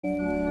In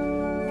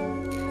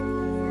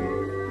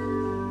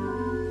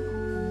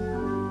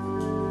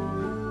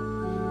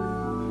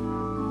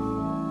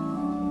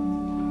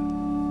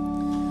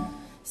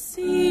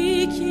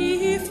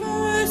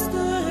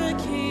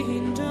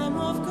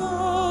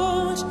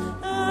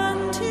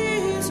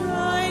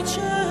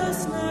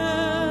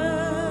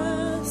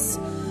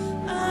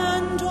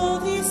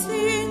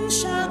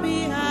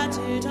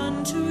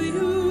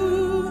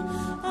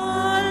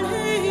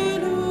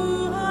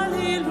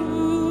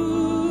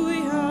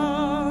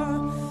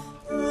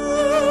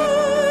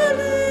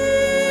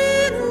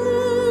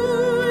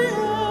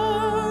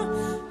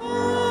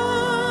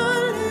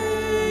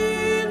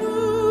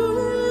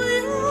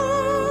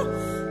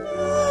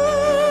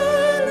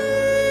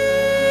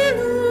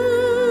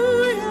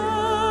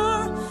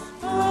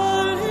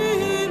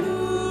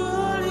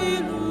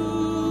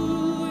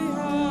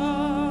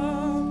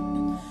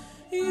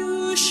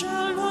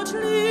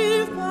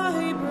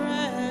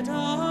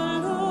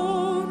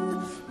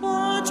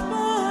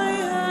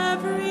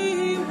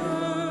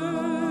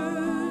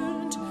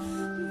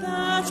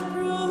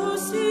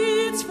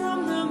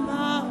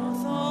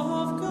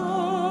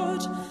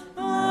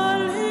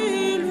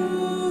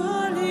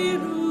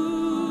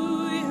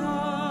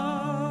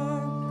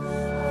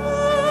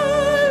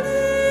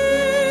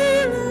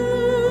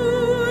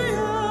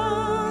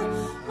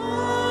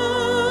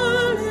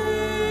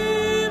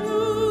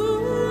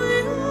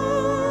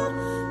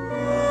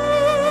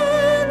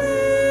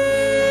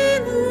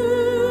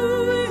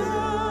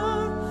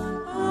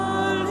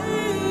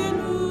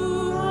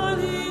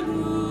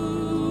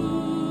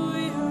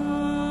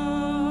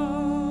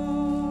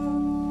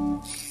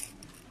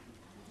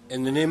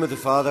the name of the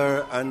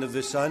Father, and of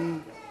the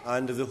Son,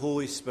 and of the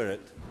Holy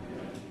Spirit.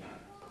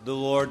 The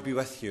Lord be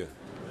with you.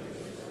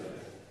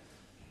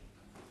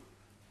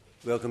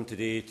 Welcome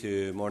today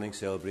to morning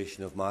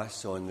celebration of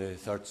Mass on the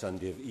third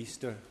Sunday of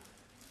Easter.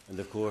 And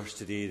of course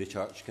today the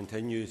Church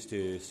continues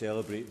to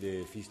celebrate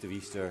the Feast of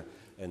Easter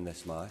in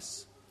this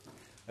Mass.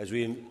 As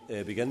we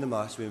begin the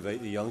Mass, we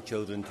invite the young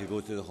children to go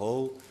to the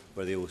hall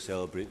where they will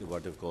celebrate the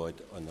Word of God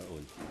on their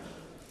own.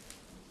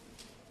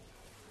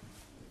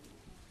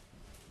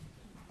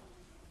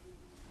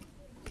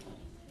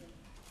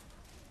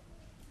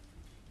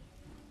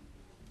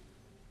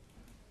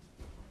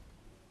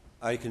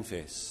 I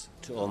confess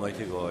to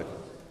Almighty God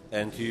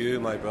and to you,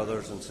 my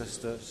brothers and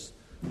sisters,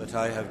 that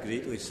I have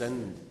greatly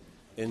sinned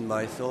in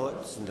my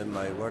thoughts and in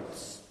my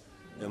words,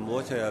 in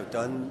what I have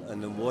done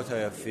and in what I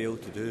have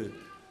failed to do,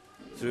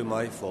 through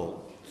my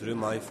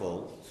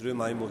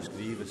most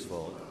grievous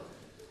fault.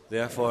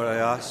 Therefore I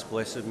ask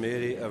Blessed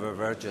Mary, ever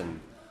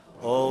Virgin,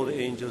 all the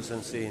angels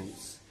and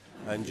saints,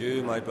 and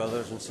you, my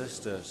brothers and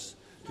sisters,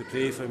 to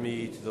pray for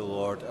me to the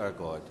Lord our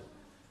God.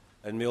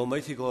 And may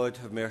Almighty God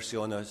have mercy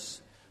on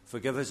us,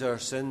 forgive us our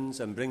sins,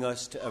 and bring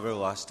us to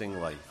everlasting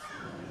life.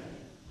 Amen.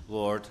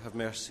 Lord, have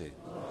mercy.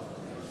 Lord,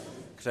 have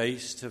mercy.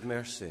 Christ, have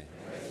mercy.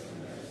 Christ, have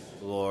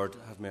mercy. Lord,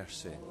 have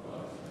mercy. Lord, have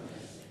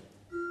mercy.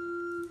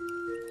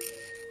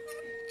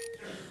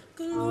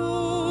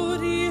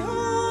 Gloria,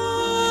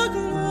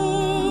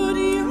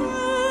 Gloria,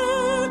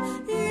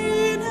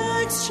 in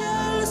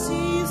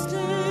excelsis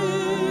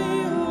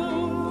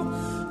Deo.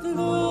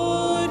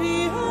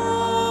 Gloria,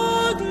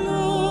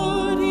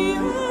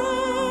 Gloria,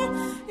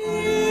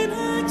 in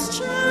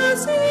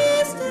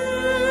excelsis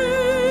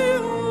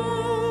Deo.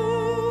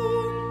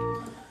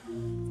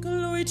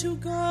 Glory to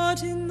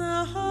God in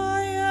the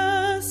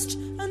highest,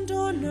 and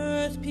on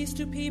earth peace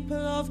to people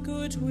of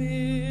good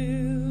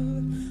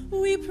will.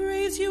 We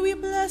praise you, we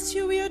bless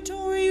you, we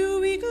adore you,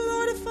 we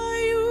glorify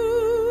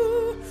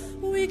you.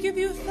 We give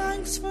you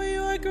thanks for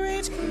your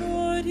great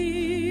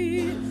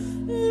glory.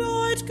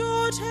 Lord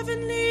God,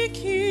 heavenly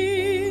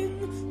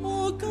King,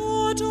 O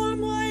God,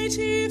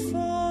 almighty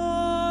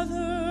Father.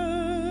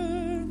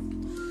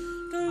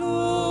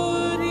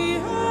 Gloria,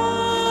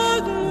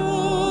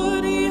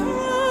 Gloria,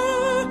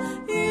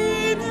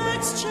 in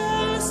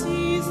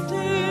excelsis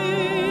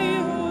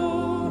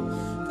Deo.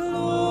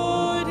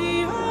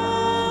 Gloria,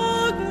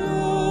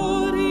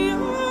 Gloria,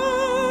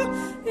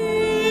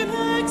 in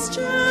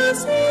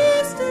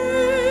excelsis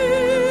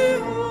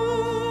Deo.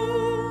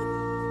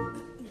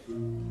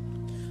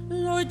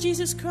 Lord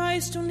Jesus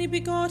Christ, only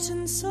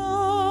begotten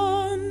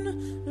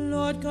Son,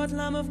 Lord God,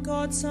 Lamb of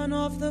God, Son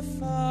of the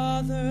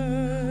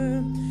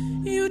Father,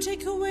 you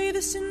take away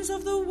the sins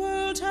of the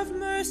world, have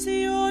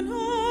mercy on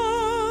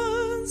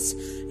us.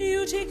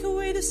 You take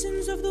away the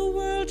sins of the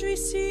world,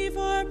 receive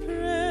our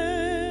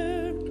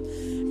prayer.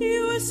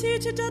 You are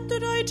seated at the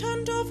right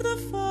hand of the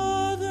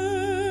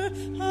Father,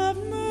 have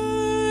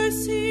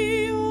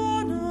mercy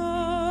on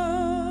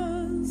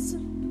us.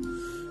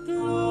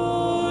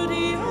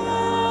 Gloria,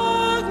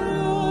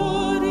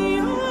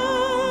 Gloria,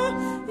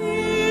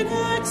 in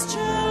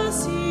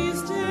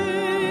excelsis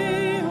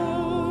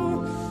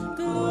Deo.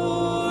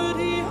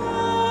 Gloria,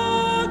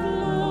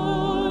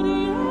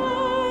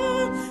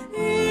 Gloria,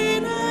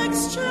 in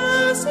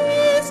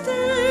excelsis Deo.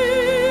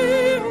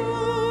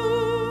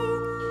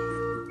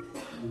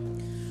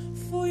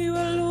 For you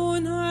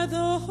alone are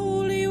the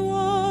Holy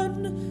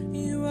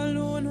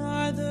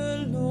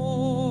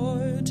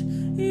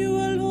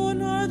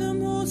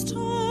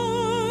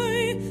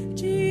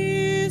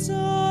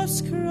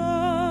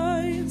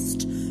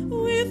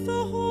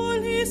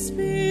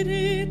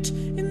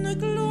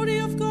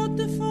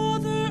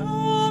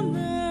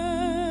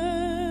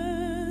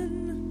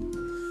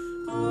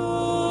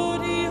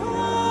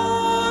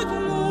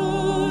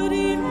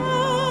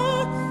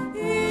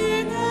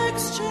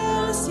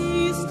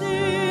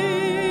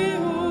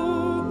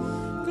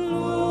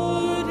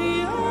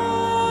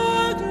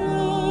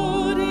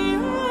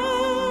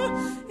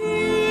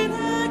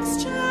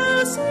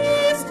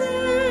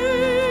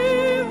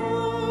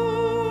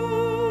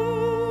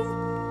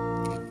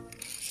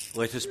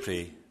Let us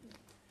pray.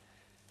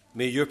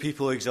 May your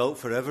people exult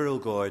forever, O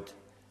God,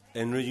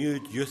 in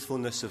renewed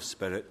youthfulness of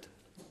spirit,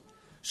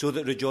 so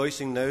that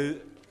rejoicing now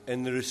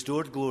in the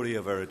restored glory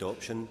of our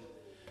adoption,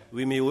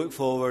 we may look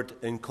forward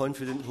in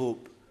confident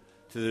hope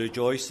to the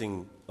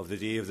rejoicing of the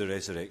day of the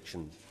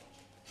resurrection.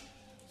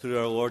 Through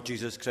our Lord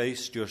Jesus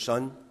Christ, your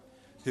Son,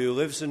 who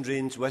lives and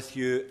reigns with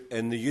you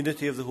in the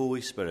unity of the Holy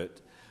Spirit,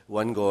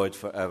 one God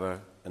for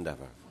ever and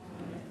ever.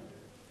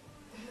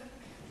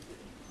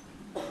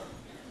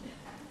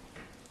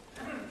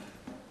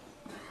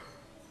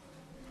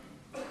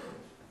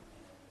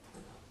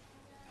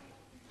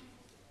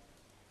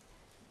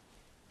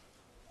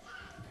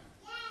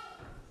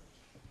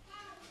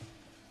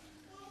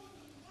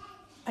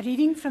 A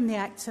reading from the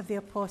Acts of the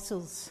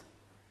Apostles.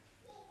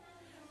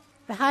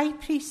 The high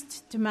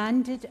priest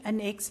demanded an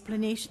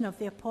explanation of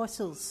the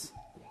apostles.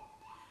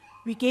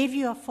 "We gave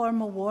you a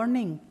formal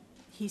warning,"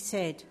 he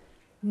said,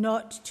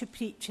 "not to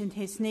preach in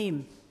his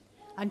name.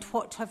 And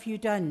what have you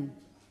done?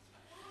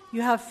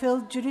 You have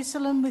filled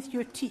Jerusalem with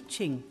your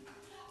teaching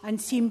and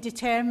seem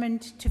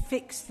determined to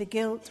fix the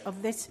guilt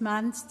of this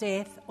man's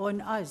death on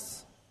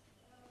us."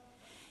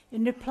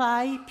 In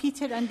reply,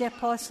 Peter and the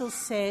apostles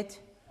said,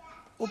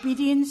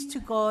 "Obedience to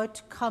God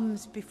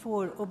comes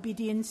before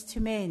obedience to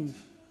men.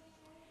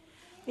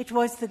 It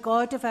was the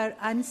God of our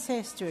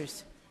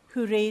ancestors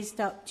who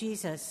raised up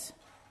Jesus,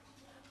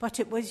 but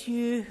it was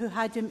you who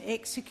had him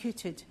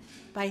executed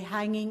by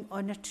hanging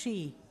on a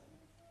tree.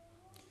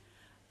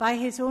 By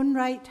his own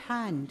right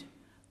hand,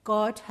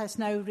 God has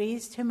now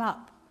raised him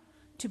up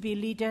to be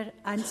leader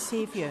and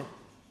saviour,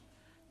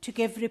 to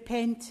give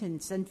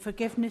repentance and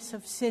forgiveness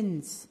of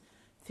sins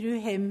through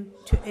him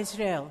to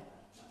Israel.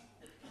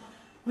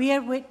 We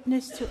are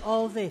witness to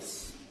all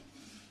this,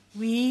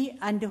 we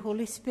and the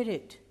Holy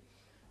Spirit,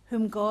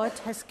 whom God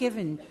has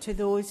given to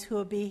those who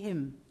obey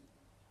him."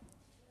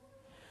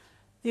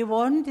 They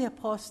warned the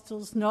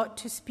apostles not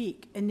to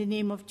speak in the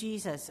name of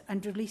Jesus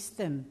and released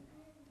them.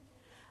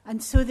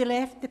 And so they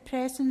left the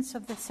presence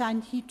of the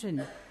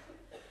Sanhedrin,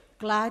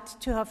 glad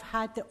to have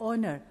had the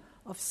honour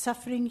of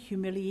suffering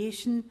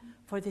humiliation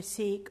for the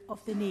sake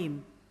of the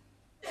name.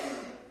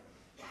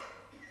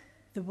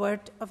 The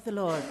word of the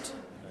Lord.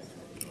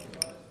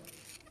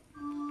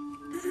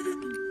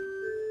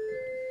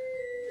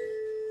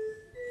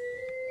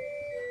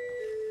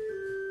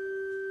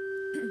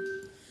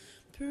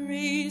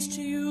 Praise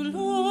to you,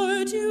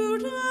 Lord, you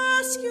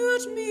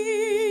rescued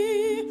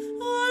me.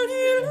 Alleluia.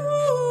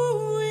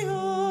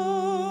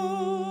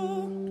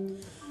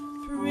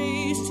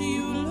 Praise to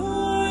you,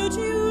 Lord,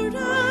 you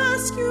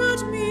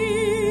rescued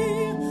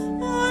me.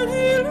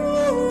 Alleluia.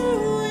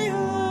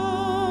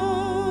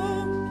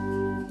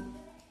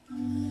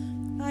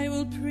 I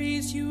will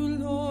praise you,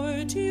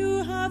 Lord,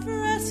 you have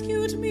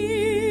rescued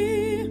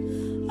me,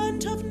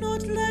 and have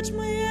not let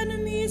my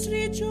enemies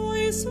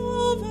rejoice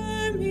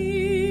over me.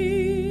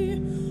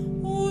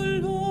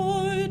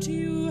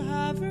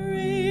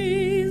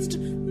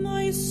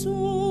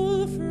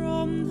 Soul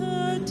from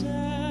the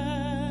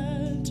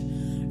dead,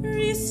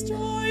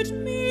 restored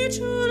me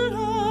to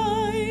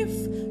life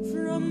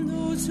from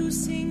those who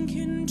sink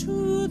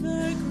into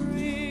the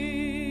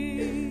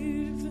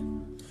grave.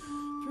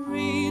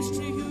 Praise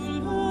to you,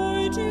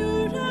 Lord,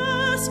 you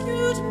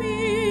rescued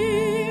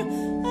me.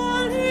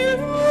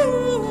 Alleluia.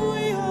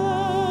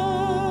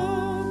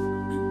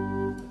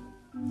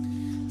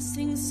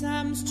 Sing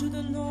psalms to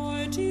the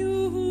Lord,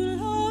 you who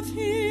love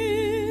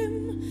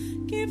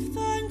him. Give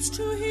thanks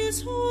to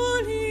his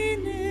holy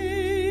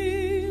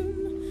name.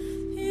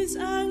 His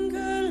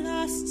anger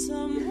lasts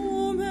a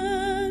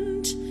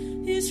moment,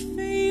 his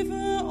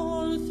favor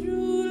all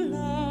through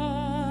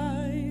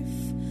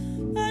life.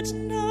 At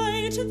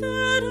night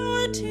there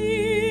are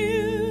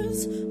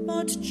tears,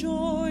 but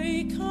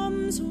joy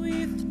comes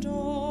with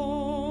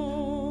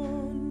dawn.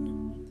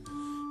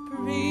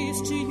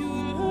 Praise to you,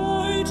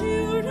 Lord,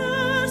 you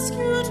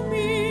rescued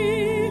me.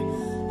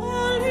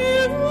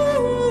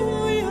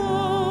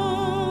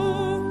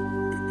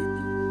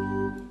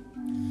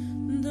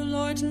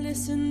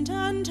 Listened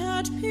and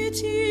had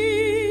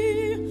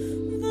pity.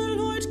 The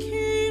Lord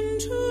came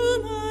to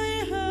my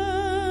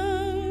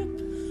help.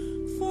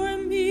 For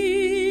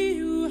me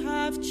you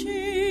have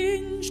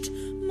changed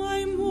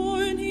my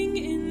mourning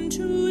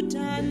into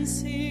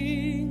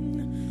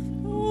dancing.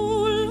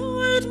 O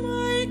Lord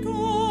my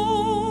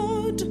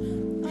God,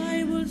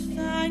 I will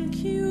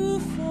thank you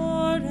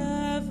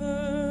forever.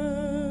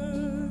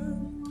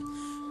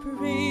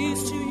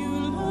 Praise to you,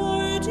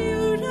 Lord,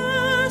 you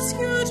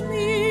rescued me.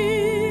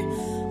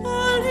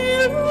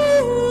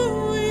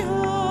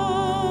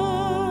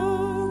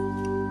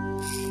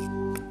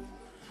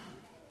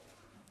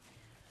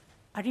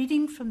 A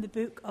reading from the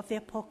book of the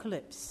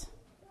Apocalypse.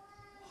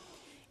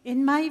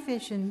 In my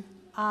vision,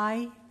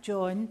 I,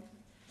 John,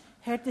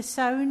 heard the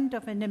sound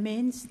of an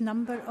immense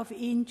number of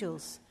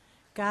angels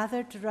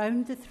gathered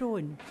round the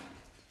throne,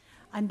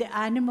 and the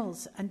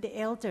animals and the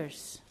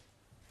elders.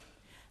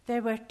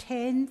 There were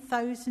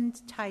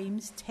 10,000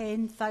 times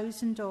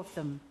 10,000 of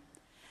them,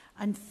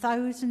 and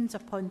thousands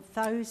upon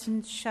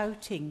thousands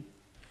shouting,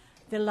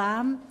 The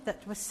Lamb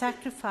that was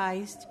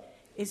sacrificed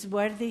is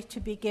worthy to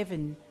be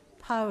given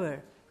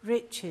power,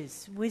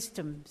 riches,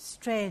 wisdom,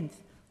 strength,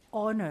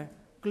 honor,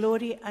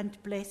 glory, and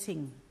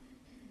blessing.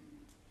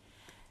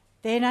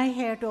 Then I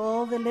heard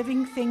all the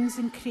living things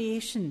in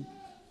creation,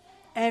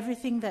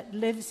 everything that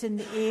lives in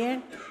the air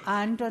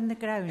and on the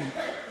ground,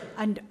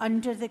 and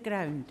under the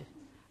ground,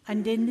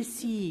 and in the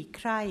sea,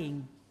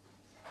 crying,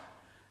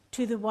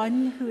 to the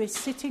one who is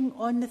sitting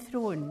on the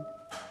throne,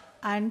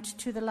 and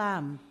to the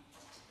Lamb,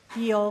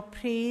 be all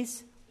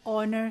praise,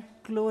 honor,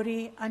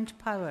 glory, and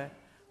power,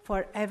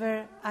 for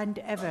ever and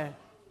ever.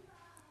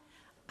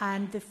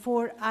 And the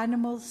 4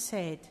 animals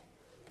said,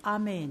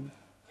 Amen.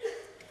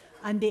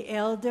 And the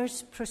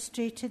elders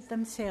prostrated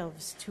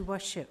themselves to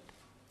worship.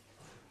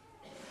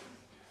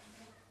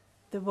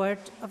 The word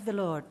of the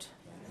Lord.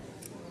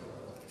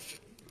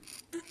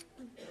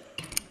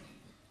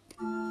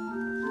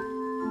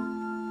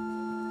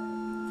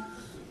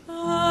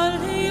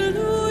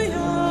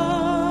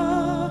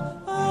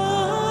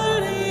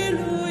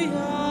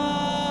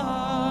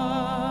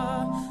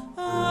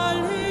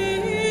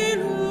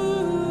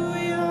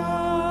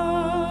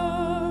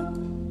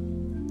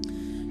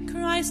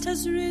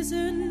 Has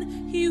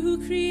risen, he who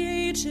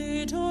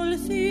created all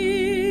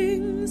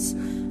things,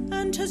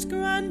 and has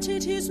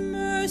granted his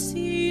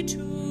mercy to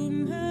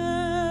men.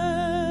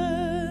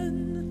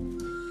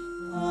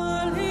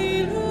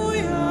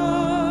 Alleluia,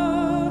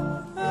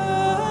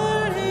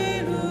 alleluia,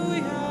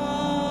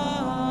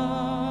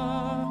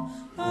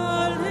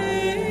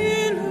 alleluia.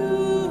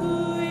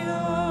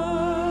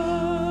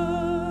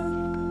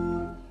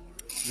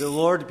 The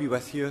Lord be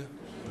with you.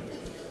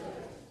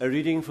 A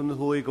reading from the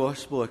Holy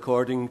Gospel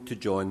according to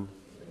John.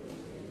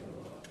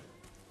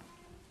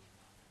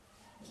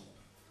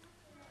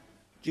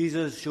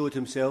 Jesus showed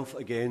himself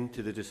again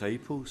to the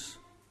disciples.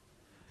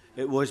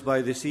 It was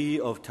by the Sea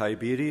of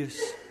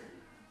Tiberias,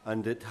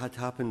 and it had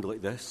happened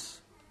like this.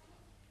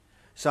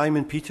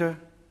 Simon Peter,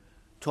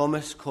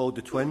 Thomas called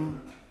the twin,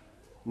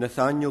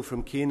 Nathanael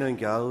from Cana in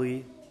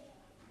Galilee,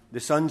 the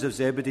sons of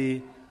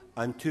Zebedee,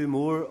 and 2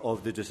 more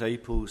of the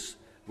disciples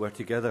were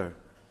together.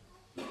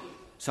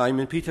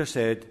 Simon Peter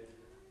said,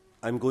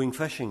 I'm going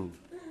fishing.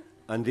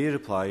 And they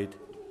replied,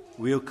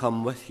 We'll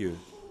come with you.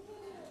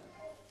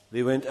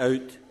 They went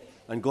out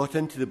and got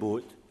into the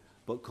boat,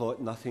 but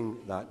caught nothing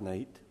that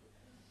night.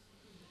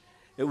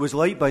 It was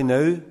light by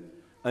now,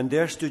 and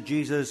there stood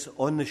Jesus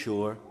on the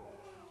shore,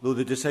 though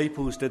the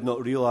disciples did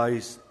not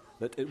realize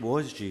that it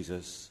was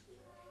Jesus.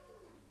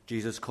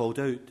 Jesus called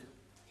out,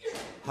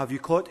 Have you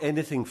caught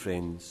anything,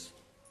 friends?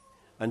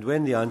 And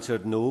when they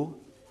answered no,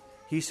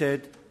 he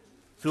said,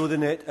 Throw the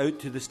net out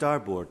to the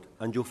starboard,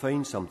 and you'll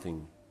find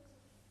something.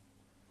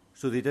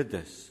 So they did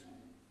this.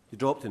 They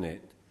dropped the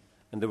net,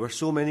 and there were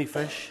so many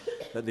fish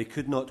that they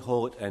could not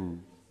haul it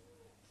in.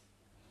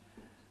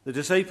 The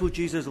disciple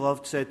Jesus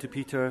loved said to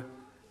Peter,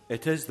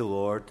 It is the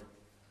Lord.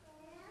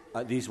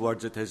 At these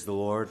words, it is the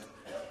Lord,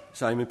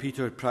 Simon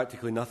Peter had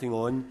practically nothing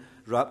on,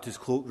 wrapped his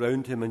cloak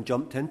round him and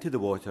jumped into the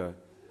water.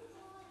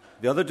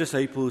 The other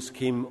disciples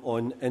came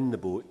on in the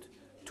boat,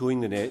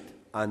 towing the net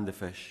and the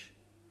fish.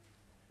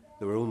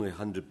 They were only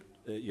 100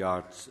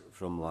 yards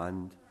from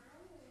land.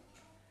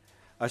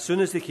 As soon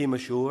as they came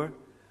ashore,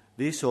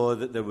 they saw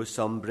that there was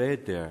some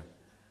bread there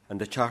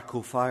and a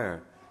charcoal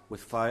fire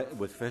with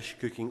fish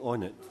cooking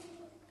on it.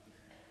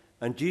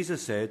 And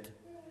Jesus said,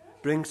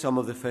 Bring some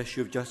of the fish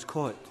you've just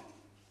caught.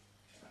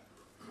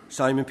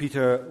 Simon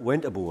Peter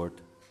went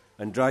aboard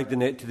and dragged the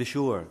net to the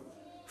shore,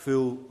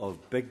 full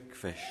of big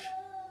fish,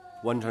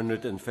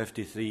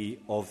 153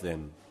 of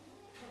them.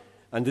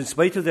 And in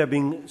spite of there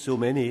being so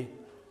many,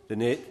 the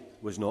net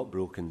was not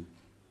broken.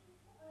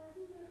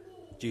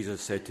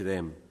 Jesus said to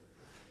them,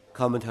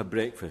 Come and have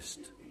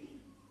breakfast.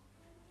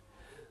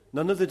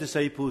 None of the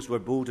disciples were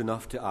bold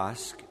enough to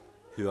ask,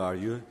 Who are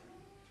you?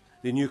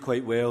 They knew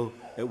quite well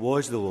it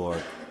was the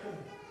Lord.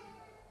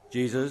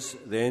 Jesus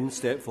then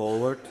stepped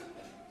forward,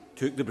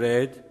 took the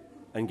bread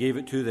and gave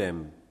it to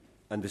them,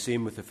 and the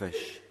same with the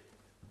fish.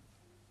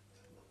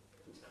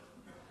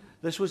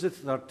 This was the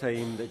 3rd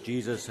time that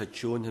Jesus had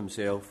shown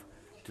himself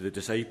to the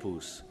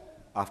disciples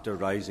after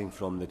rising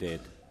from the dead.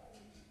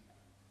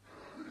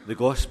 The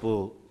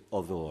Gospel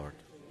of the Lord.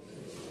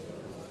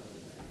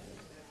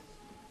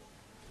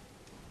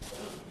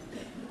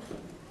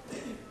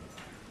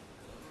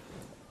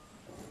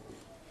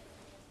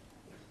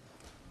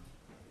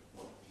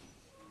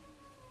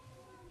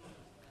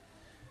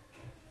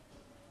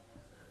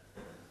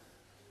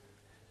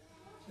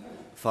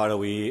 Far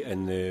away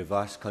in the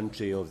vast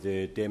country of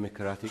the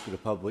Democratic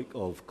Republic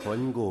of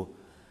Congo,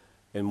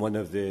 in one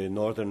of the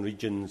northern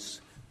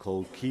regions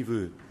called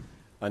Kivu,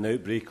 an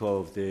outbreak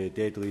of the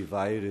deadly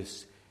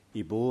virus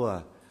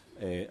Ebola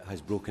has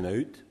broken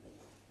out.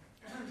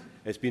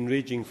 It's been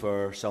raging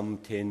for some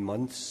 10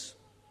 months,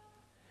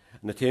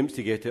 and attempts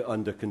to get it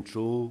under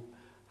control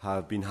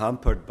have been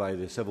hampered by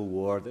the civil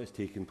war that has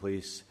taken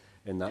place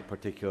in that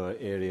particular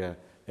area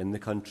in the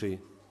country.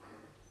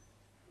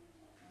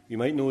 You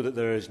might know that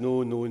there is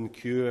no known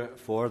cure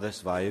for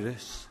this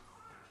virus.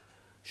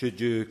 Should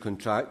you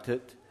contract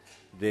it,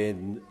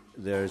 then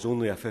there is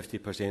only a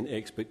 50%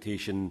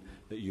 expectation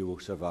that you will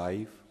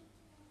survive.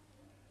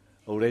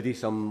 Already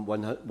some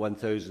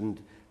 1,000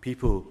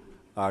 people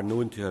are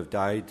known to have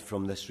died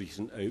from this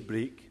recent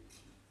outbreak.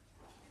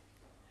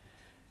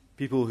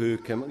 People who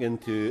come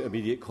into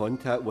immediate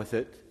contact with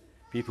it,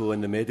 people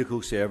in the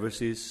medical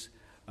services,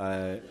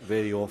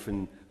 very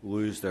often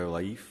lose their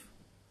life.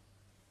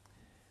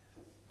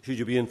 Should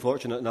you be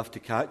unfortunate enough to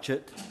catch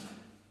it,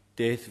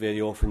 death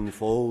very often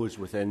follows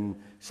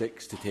within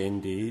 6 to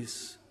 10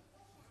 days.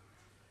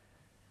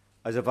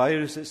 As a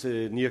virus, it's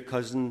a near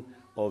cousin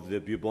of the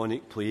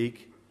bubonic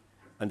plague,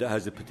 and it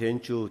has the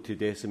potential to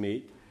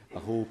decimate a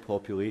whole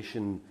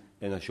population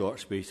in a short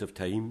space of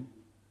time.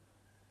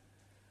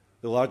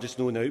 The largest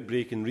known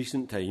outbreak in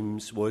recent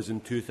times was in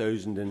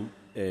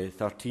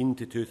 2013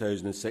 to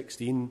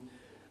 2016,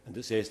 and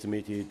it's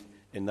estimated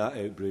in that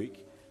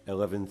outbreak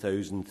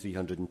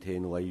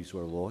 11,310 lives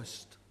were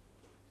lost.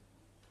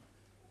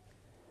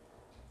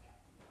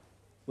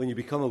 When you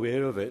become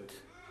aware of it,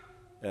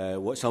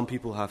 what some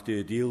people have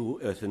to deal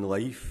with in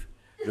life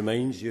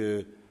reminds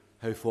you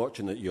how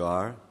fortunate you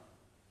are,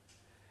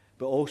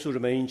 but also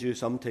reminds you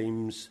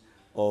sometimes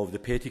of the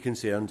petty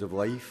concerns of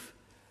life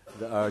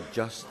that are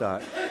just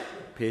that,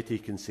 petty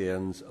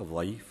concerns of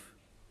life.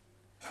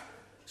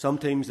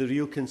 Sometimes the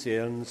real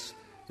concerns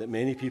that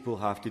many people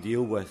have to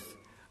deal with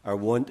are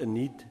want and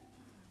need,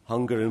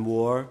 hunger and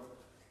war,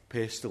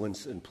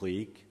 pestilence and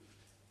plague.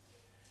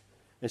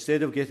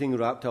 Instead of getting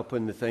wrapped up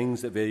in the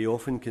things that very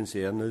often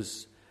concern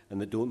us and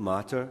that don't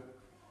matter,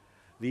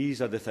 these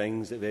are the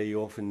things that very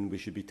often we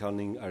should be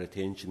turning our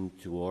attention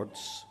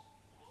towards.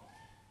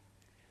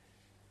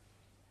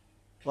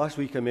 Last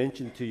week I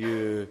mentioned to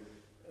you,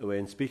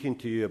 when speaking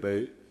to you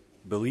about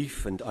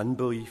belief and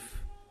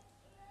unbelief,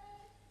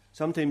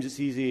 sometimes it's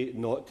easy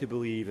not to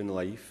believe in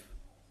life,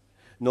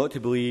 not to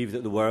believe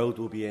that the world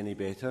will be any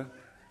better,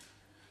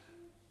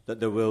 that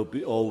there will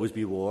always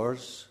be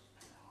wars,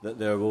 that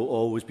there will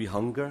always be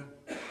hunger,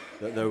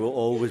 that there will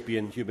always be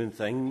inhuman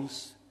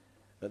things,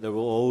 that there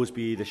will always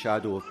be the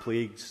shadow of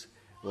plagues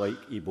like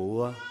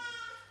Ebola.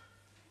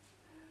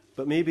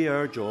 But maybe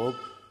our job,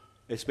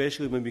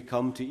 especially when we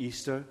come to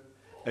Easter,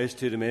 is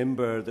to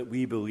remember that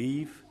we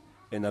believe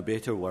in a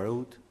better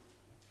world,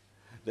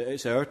 that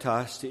it's our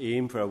task to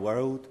aim for a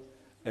world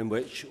in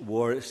which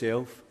war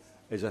itself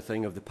is a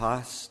thing of the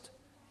past,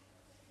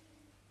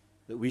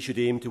 that we should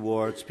aim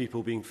towards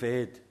people being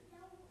fed,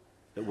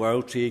 that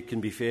world trade can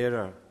be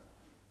fairer,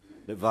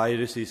 that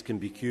viruses can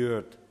be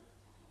cured,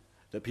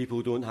 that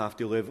people don't have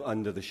to live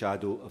under the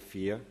shadow of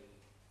fear.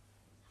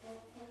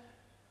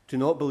 To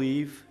not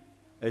believe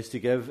is to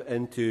give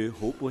into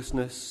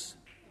hopelessness.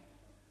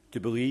 To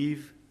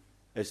believe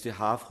is to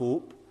have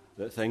hope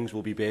that things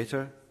will be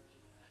better,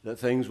 that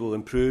things will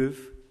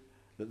improve,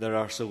 that there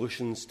are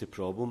solutions to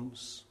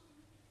problems.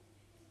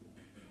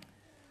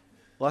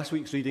 Last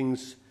week's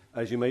readings,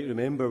 as you might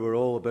remember, were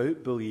all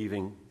about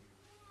believing.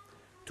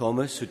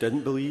 Thomas, who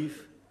didn't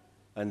believe,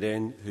 and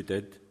then who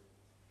did.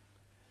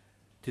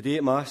 Today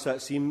at Mass,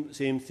 that same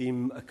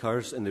theme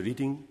occurs in the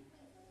reading.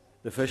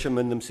 The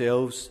fishermen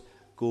themselves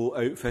go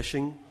out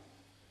fishing.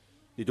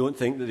 They don't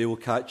think that they will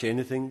catch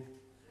anything,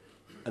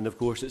 and of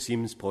course it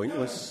seems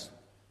pointless.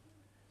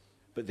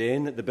 But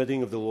then, at the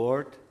bidding of the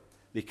Lord,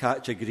 they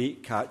catch a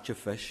great catch of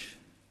fish.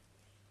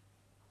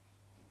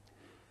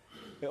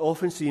 It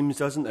often seems,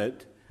 doesn't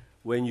it,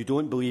 when you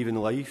don't believe in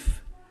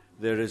life,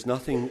 there is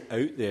nothing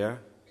out there,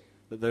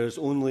 that there is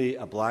only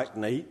a black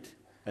night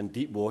and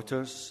deep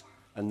waters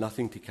and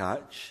nothing to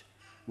catch,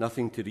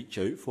 nothing to reach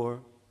out for.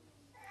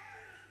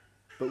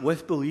 But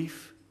with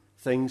belief,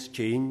 things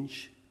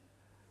change.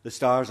 The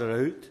stars are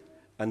out,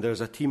 and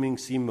there's a teeming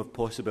seam of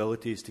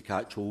possibilities to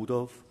catch hold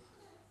of.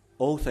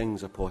 All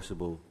things are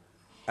possible.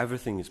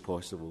 Everything is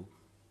possible.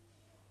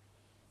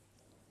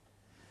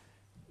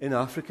 In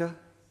Africa,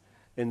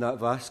 in that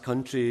vast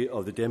country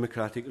of the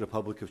Democratic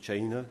Republic of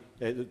China,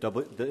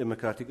 the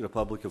Democratic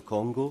Republic of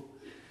Congo,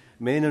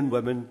 men and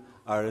women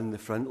are in the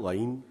front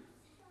line,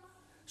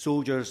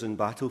 soldiers in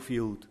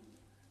battlefield,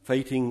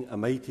 fighting a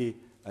mighty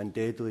and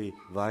deadly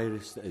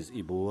virus that is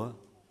Ebola.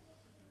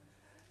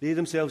 They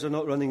themselves are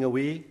not running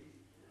away,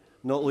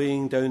 not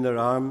laying down their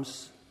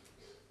arms.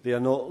 They are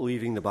not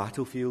leaving the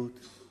battlefield.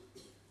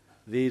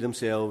 They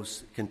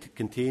themselves can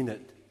contain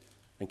it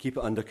and keep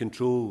it under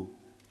control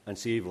and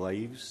save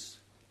lives.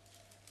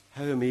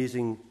 How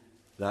amazing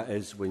that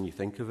is when you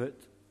think of it.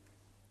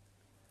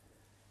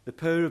 The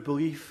power of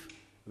belief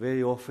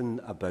very often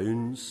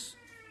abounds.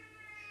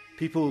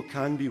 People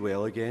can be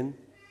well again.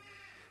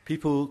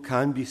 People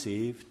can be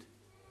saved.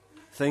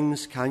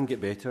 Things can get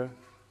better.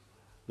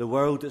 The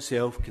world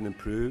itself can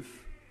improve.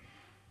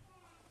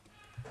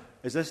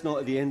 Is this not,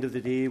 at the end of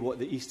the day, what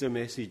the Easter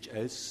message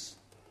is?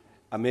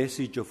 A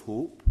message of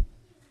hope.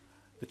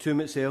 The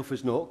tomb itself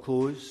is not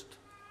closed.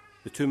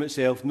 The tomb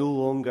itself no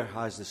longer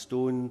has the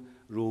stone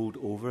rolled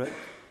over it.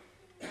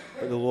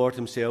 But the Lord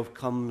himself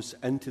comes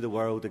into the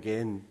world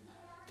again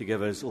to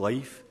give us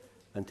life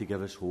and to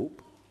give us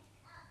hope.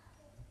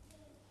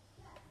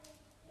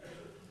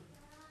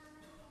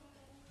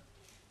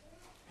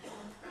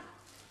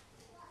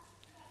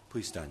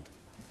 Please stand.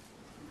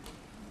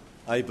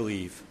 I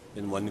believe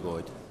in one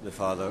God, the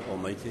Father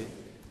Almighty,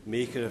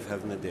 maker of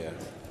heaven and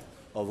earth,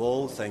 of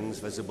all things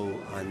visible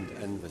and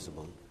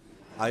invisible.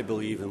 I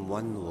believe in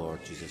one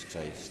Lord Jesus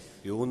Christ,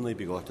 the only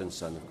begotten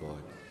Son of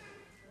God,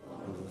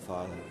 and the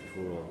Father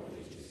before all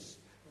ages,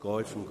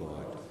 God from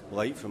God,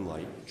 light from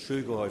light,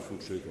 true God from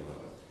true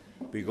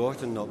God,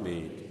 begotten, not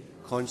made,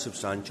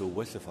 consubstantial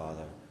with the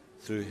Father,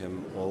 through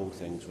him all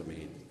things were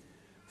made.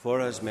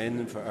 For us men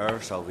and for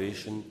our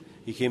salvation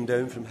he came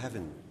down from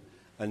heaven,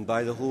 and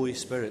by the Holy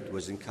Spirit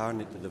was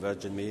incarnate of the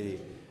Virgin Mary,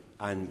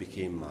 and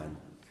became man.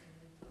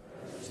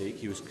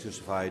 He was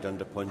crucified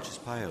under Pontius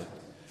Pilate.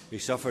 He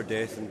suffered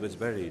death and was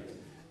buried,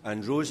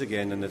 and rose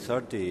again on the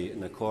third day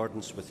in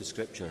accordance with the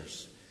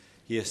Scriptures.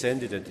 He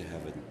ascended into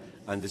heaven,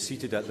 and is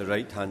seated at the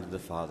right hand of the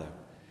Father.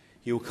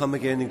 He will come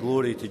again in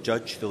glory to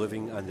judge the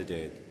living and the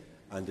dead,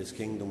 and his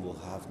kingdom will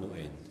have no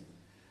end.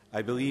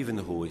 I believe in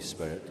the Holy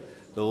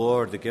Spirit, the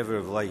Lord, the giver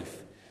of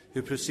life,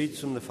 who proceeds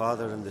from the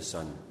Father and the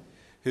Son,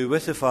 who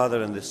with the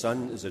Father and the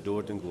Son is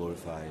adored and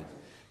glorified,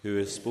 who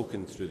has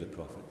spoken through the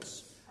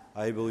prophets.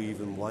 I believe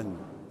in one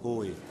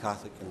holy,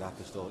 Catholic and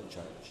Apostolic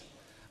Church.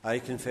 I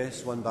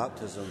confess one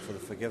baptism for the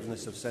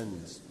forgiveness of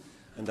sins,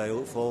 and I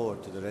look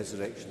forward to the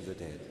resurrection of the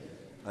dead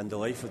and the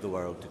life of the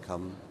world to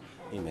come.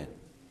 Amen.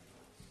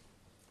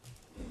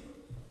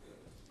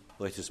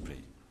 Let us pray.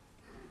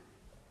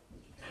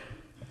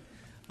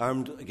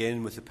 Armed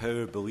again with the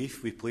power of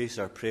belief, we place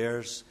our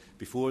prayers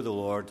before the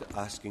Lord,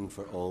 asking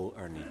for all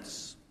our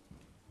needs.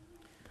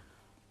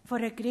 For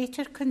a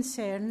greater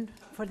concern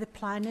for the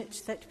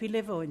planet that we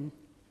live on,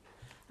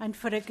 and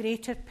for a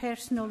greater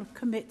personal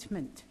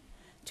commitment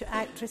to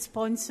act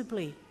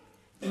responsibly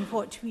in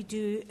what we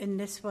do in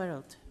this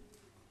world.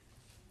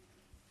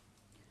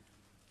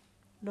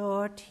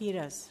 Lord,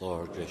 hear us.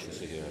 Lord,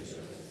 graciously hear us.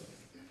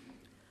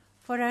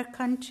 For our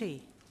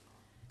country,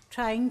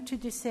 trying to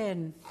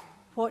discern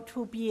what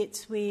will be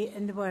its way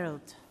in the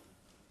world,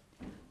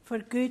 for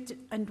good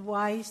and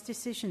wise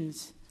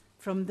decisions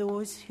from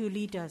those who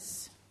lead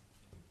us.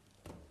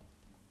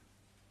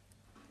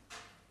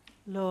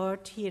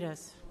 Lord, hear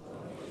us.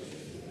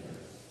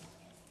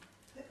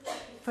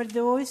 For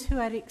those who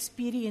are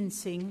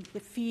experiencing the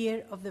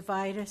fear of the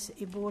virus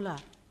Ebola,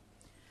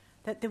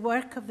 that the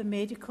work of the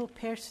medical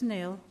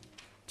personnel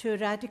to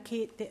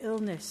eradicate the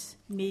illness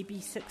may be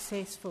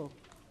successful.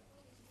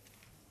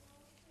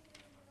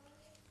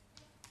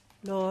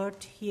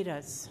 Lord, hear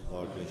us.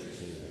 Lord,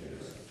 graciously hear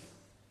us.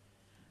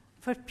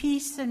 For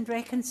peace and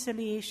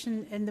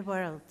reconciliation in the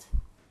world,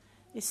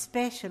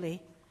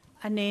 especially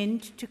an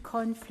end to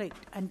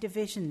conflict and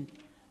division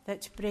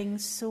that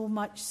brings so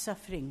much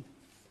suffering.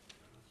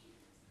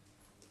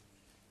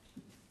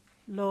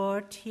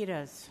 Lord, hear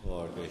us.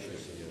 Lord,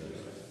 graciously hear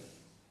us.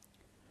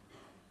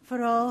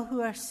 For all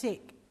who are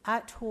sick,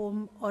 at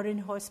home or in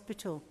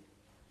hospital,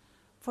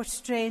 for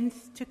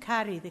strength to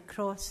carry the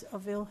cross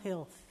of ill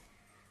health.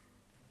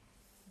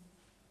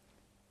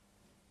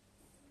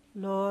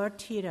 Lord,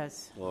 hear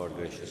us. Lord,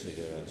 graciously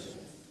hear us.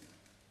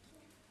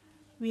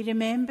 We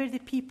remember the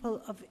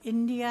people of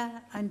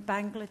India and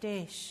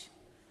Bangladesh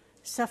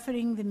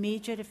suffering the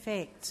major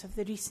effects of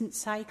the recent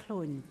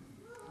cyclone,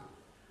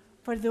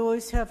 for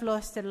those who have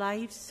lost their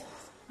lives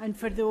and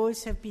for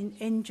those who have been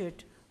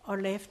injured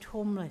or left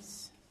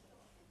homeless.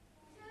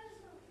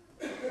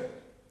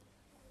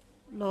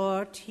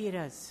 Lord, hear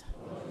us.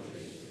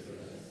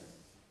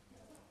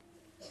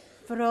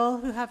 For all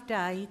who have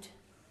died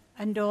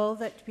and all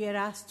that we are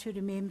asked to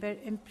remember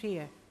in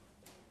prayer.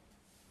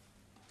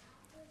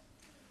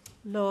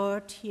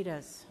 Lord, hear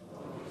us.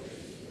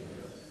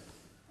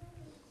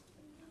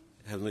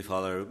 Heavenly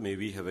Father, may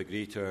we have a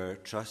greater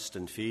trust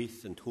and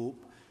faith and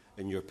hope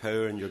in your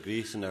power and your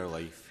grace in our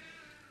life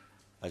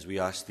as we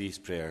ask these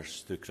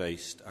prayers through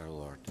Christ our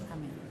Lord.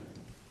 Amen.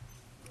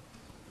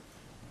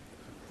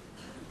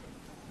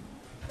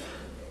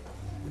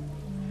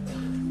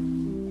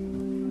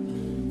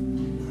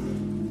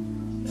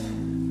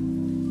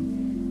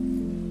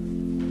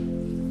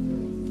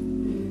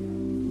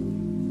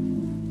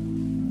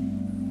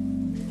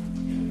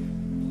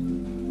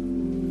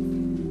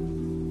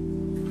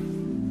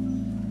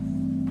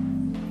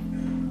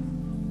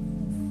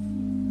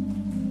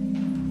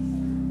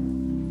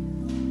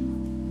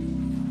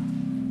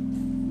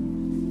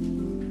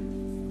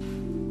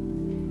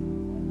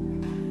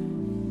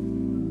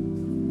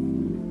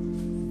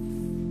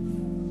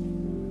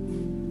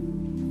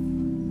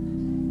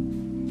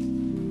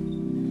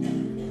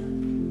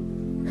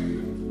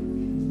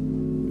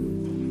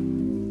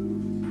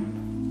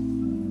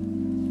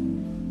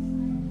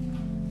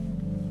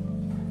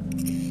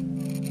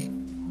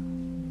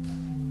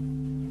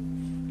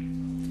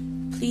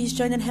 Please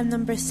join in hymn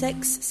number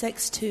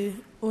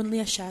 662, Only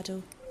a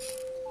Shadow.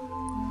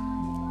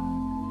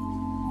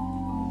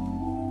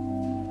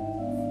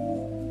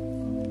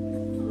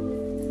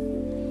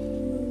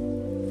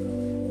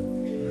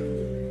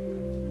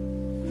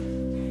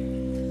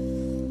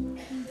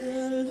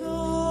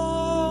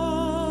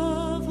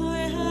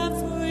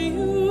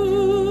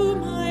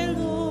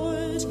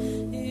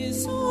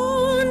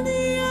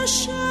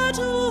 Shadow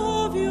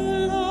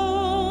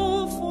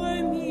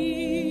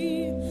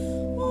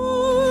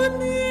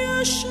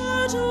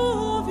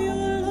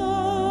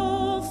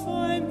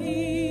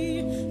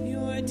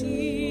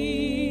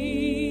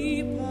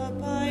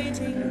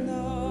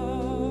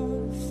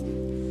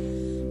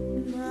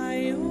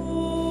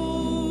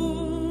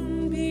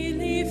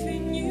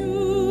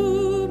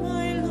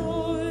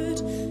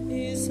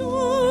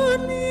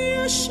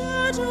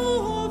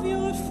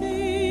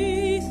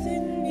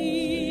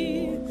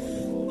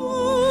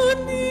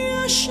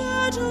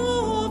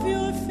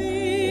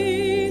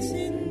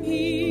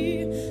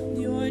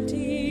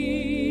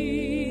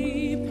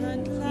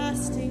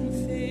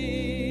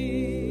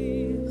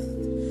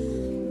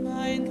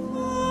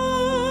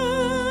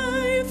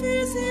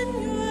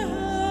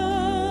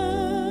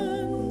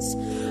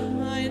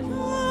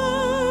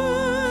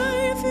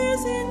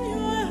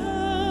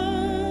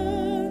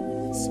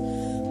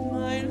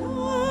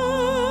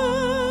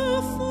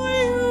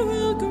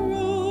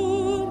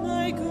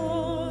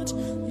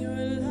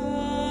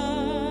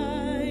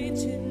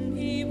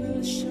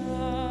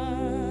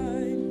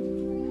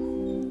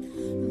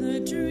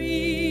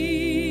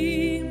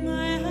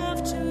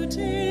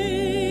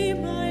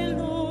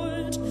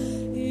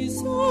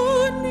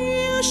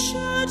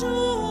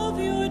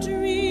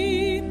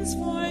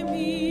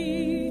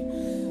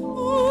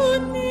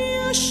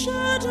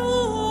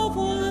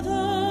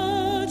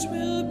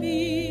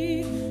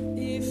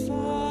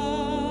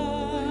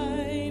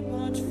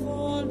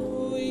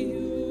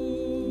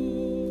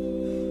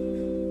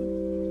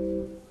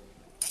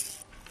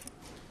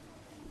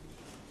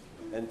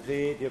And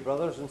pray, dear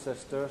brothers and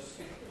sisters,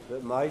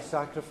 that my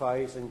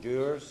sacrifice and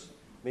yours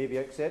may be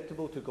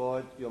acceptable to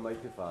God, the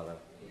Almighty Father.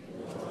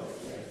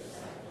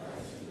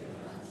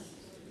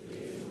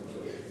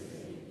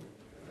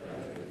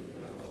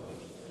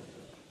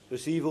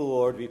 Receive, O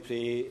Lord, we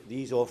pray,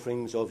 these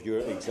offerings of your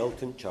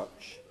exultant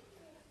church,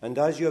 and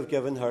as you have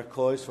given her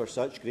cause for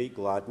such great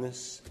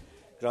gladness,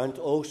 grant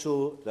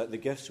also that the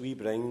gifts we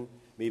bring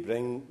may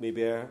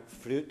bear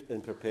fruit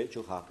in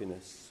perpetual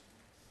happiness.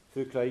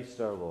 Through Christ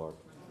our Lord.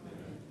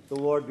 Amen. The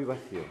Lord be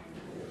with you.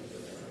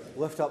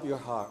 Lift up your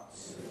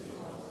hearts.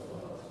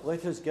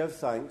 Let us give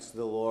thanks to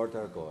the Lord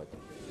our God.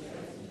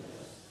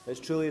 It's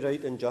truly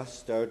right and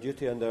just, our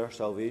duty and our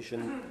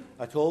salvation,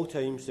 at all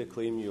times to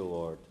acclaim you,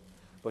 Lord,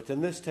 but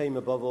in this time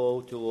above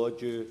all to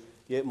laud you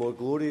yet more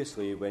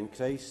gloriously when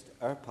Christ,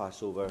 our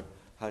Passover,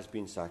 has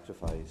been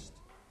sacrificed.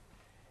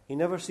 He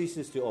never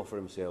ceases to offer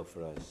himself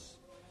for us,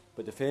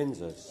 but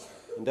defends us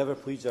and ever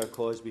pleads our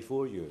cause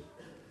before you.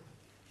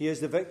 He is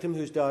the victim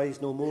who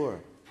dies no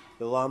more,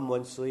 the Lamb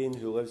once slain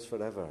who lives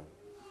forever.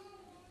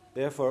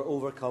 Therefore,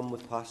 overcome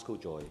with paschal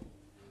joy,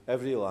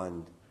 every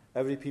land,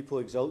 every people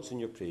exults in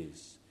your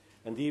praise,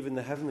 and even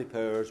the heavenly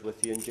powers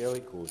with the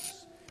angelic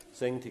hosts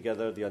sing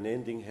together the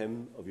unending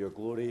hymn of your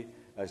glory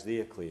as they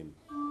acclaim.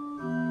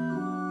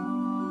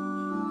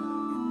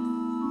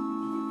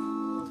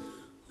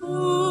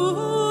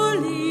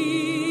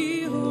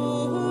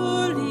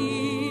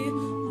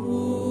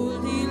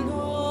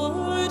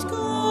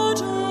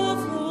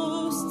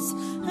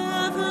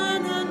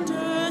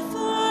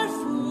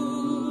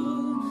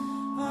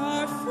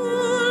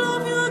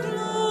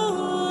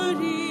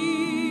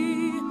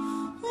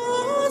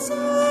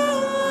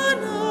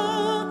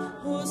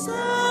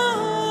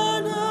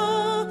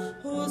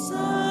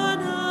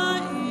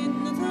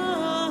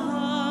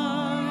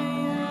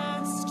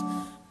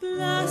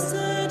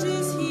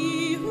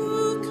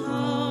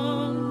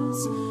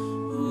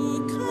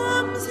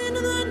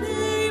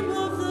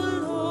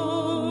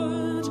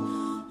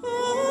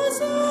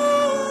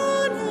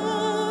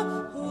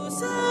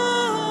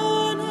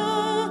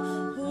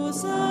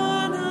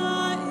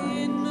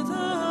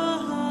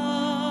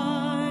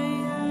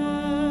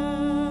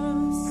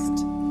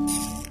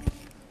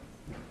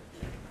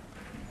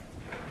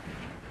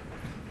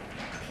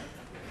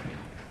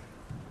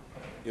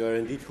 You are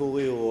indeed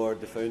holy, O Lord,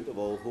 the fount of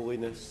all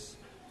holiness.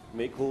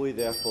 Make holy,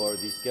 therefore,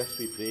 these gifts,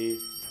 we pray,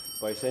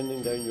 by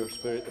sending down your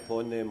Spirit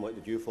upon them like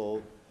the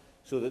dewfall,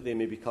 so that they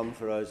may become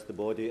for us the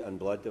body and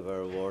blood of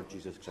our Lord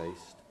Jesus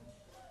Christ.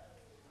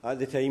 At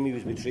the time he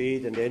was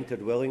betrayed and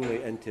entered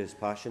willingly into his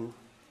passion,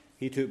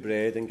 he took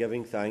bread and,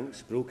 giving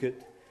thanks, broke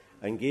it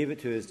and gave it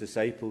to his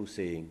disciples,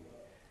 saying,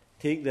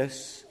 "Take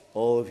this,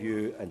 all of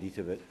you, and eat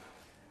of it,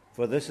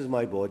 for this is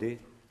my body,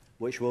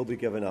 which will be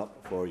given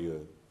up for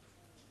you."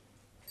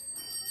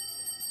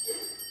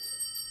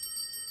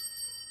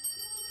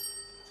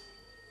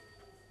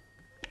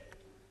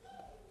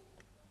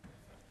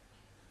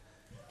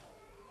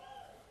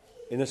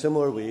 In a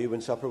similar way, when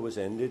supper was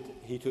ended,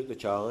 he took the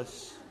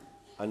chalice,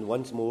 and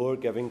once more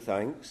giving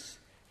thanks,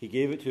 he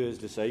gave it to his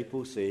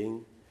disciples,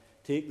 saying,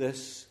 "Take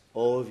this,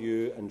 all of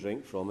you, and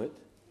drink from it,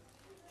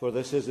 for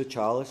this is the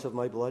chalice of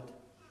my blood,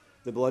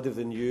 the blood of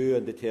the new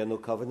and eternal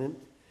covenant,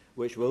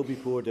 which will be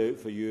poured out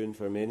for you and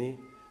for many,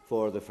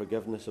 for the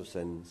forgiveness of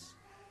sins.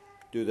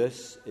 Do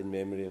this in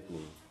memory of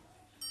me."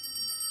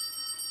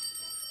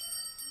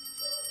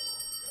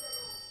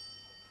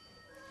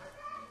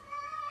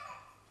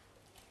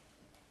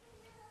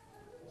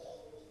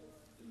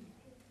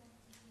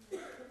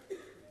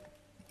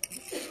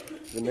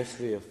 The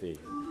mystery of faith.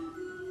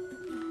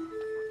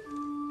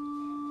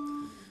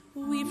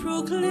 We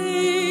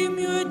proclaim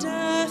your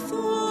death,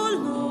 O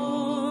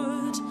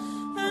Lord,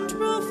 and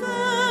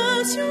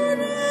profess your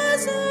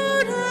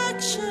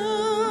resurrection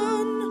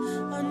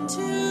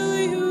until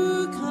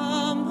you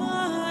come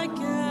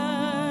again.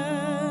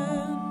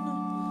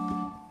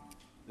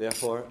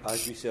 Therefore,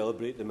 as we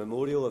celebrate the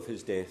memorial of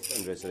his death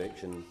and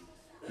resurrection,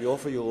 we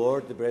offer you,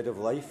 Lord, the bread of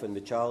life and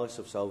the chalice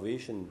of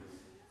salvation,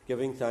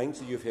 giving thanks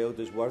that you have held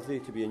us worthy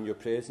to be in your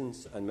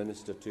presence and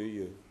minister to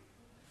you.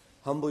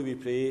 Humbly we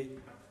pray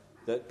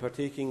that,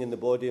 partaking in the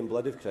body and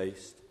blood of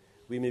Christ,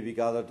 we may be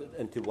gathered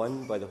into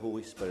one by the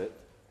Holy Spirit.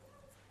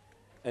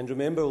 And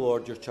remember,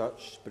 Lord, your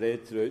church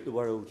spread throughout the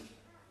world.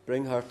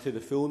 Bring her to the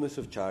fullness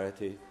of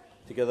charity,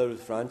 together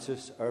with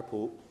Francis, our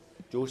Pope,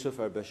 Joseph,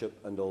 our Bishop,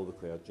 and all the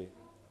clergy.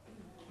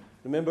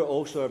 Remember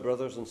also our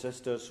brothers and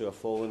sisters who have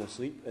fallen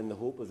asleep in the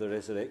hope of the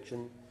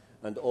resurrection,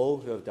 and all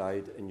who have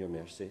died in your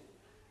mercy.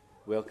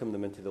 Welcome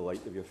them into the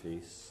light of your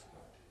face.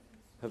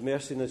 Have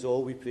mercy on us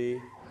all, we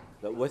pray,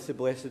 that with the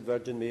Blessed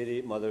Virgin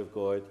Mary, Mother of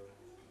God,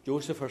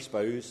 Joseph her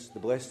spouse, the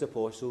blessed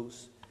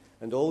apostles,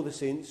 and all the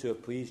saints who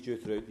have pleased you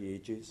throughout the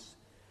ages,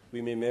 we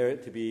may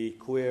merit to be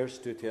co-heirs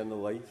to eternal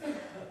life,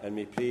 and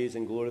may praise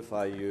and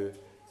glorify you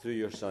through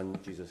your Son,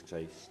 Jesus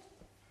Christ.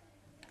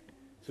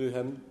 Through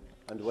him,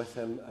 and with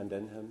him, and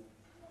in him,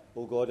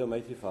 O God,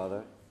 Almighty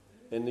Father,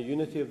 in the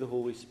unity of the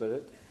Holy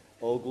Spirit,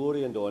 all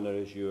glory and honour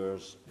is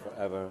yours for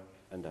ever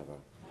and ever.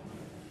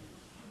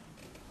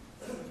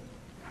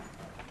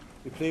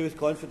 We pray with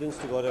confidence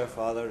to God our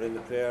Father in the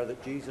prayer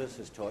that Jesus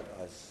has taught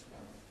us.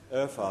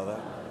 Our Father,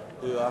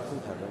 who art in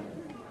heaven,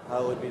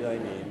 hallowed be thy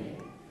name.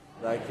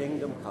 Thy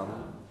kingdom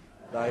come,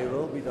 thy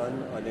will be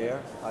done on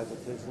earth as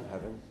it is in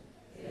heaven.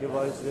 Give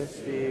us this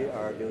day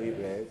our daily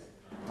bread,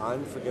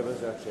 and forgive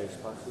us our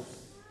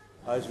trespasses,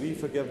 as we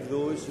forgive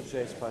those who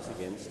trespass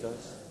against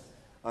us.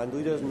 And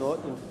lead us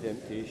not into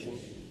temptation,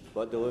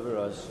 but deliver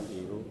us from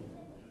evil.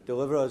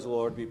 Deliver us,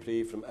 Lord, we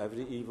pray, from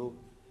every evil.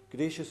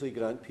 Graciously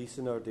grant peace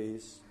in our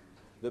days,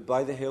 that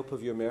by the help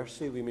of your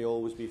mercy we may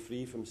always be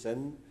free from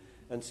sin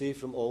and safe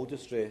from all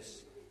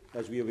distress,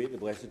 as we await the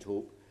blessed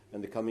hope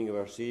and the coming of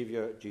our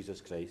Saviour,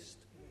 Jesus Christ.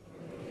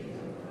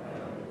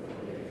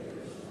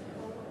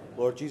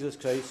 Lord Jesus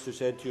Christ, who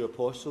said to your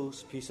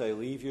apostles, "Peace I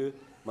leave you,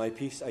 my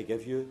peace I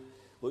give you,"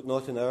 look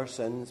not in our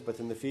sins, but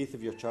in the faith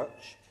of your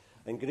church,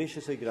 and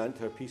graciously grant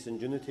her peace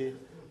and unity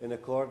in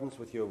accordance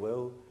with your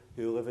will,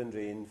 who live and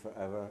reign for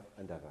ever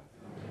and ever.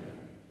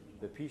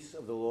 The peace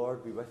of the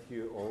Lord be with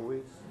you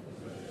always.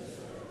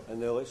 And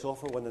now let's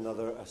offer one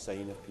another a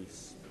sign of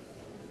peace.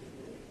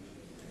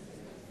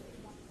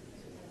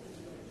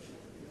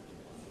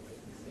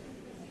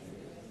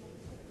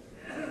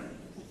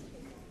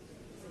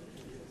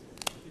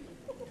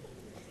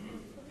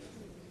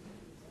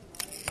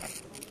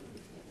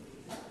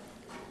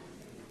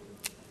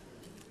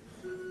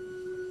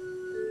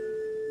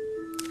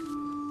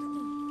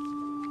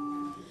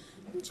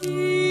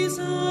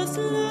 Jesus,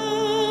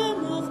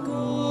 Lamb of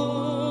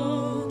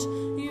God,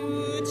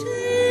 you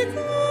take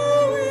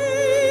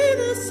away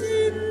the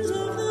sins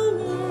of the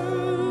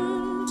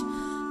world.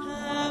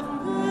 Have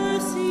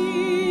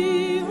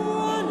mercy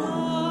on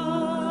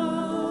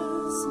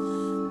us.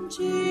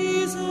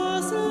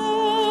 Jesus,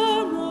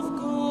 Lamb of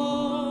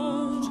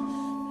God,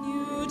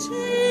 you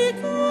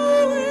take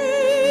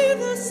away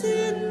the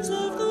sins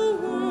of the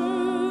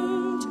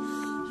world.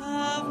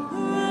 Have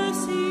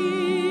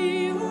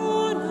mercy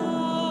on us.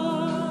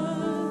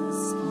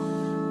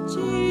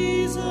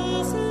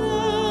 Jesus,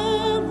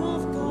 Lamb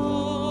of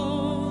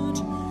God,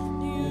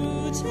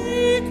 you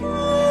take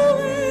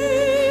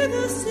away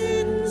the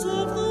sins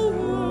of the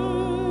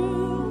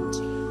world.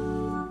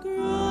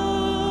 Grant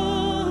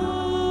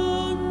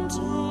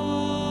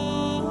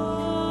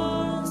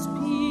us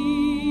peace.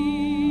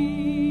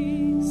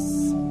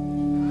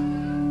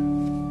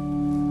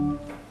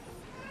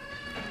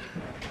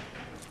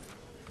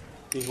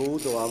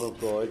 Behold the Lamb of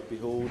God,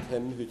 behold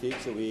him who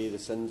takes away the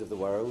sins of the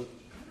world.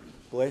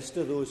 Blessed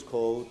are those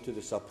called to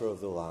the supper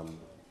of the Lamb.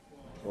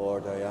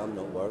 Lord, I am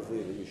not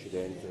worthy that you should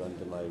enter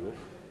under my roof,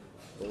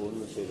 but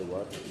only say the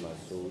word, and my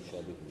soul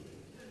shall be healed.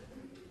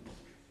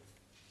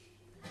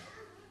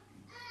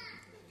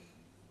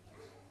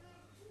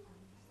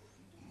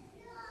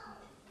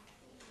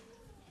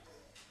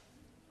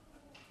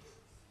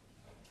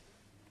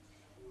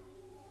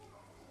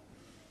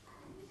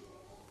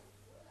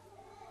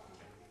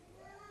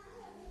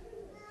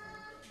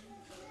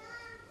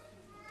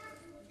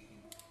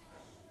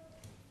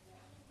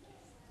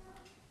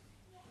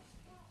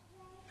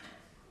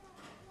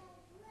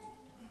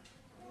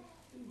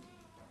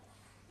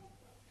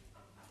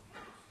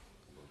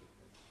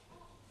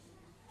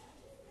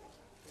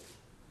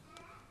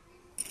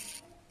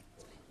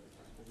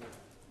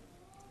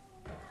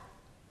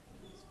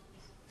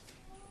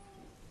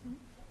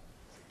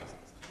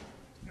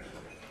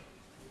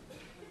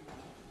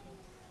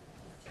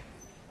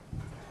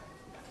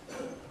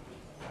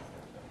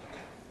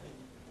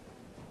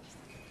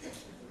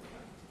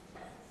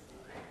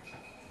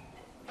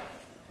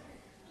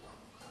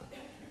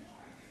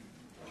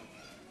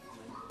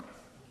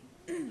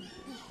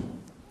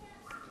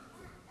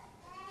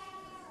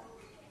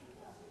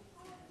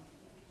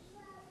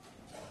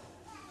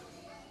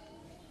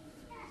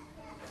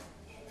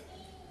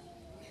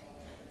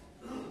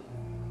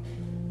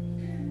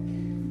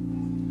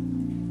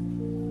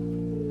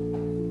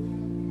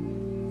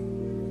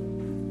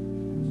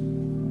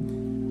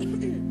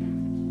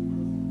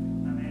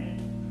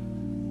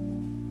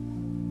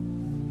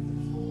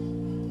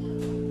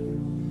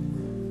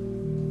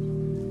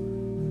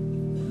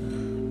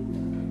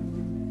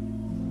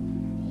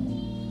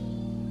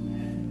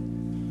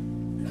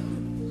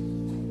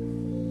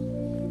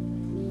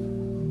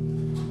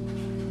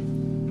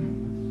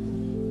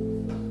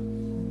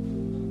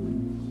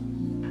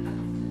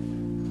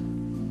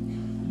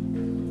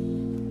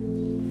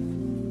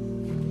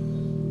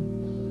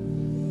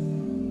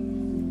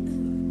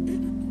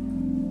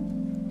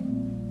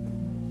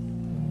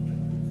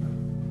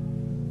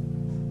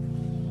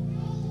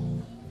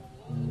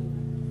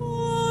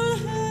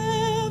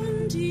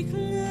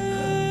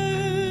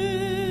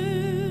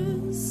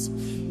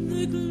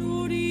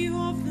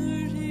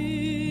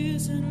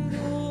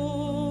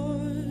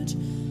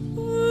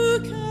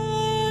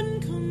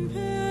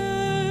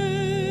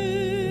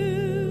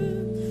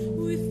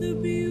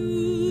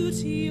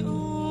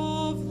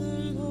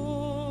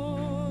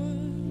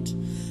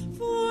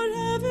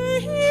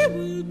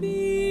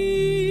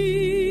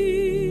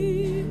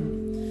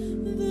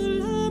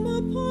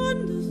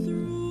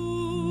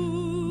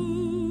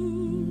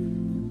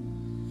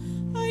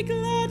 I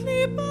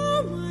gladly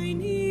bow my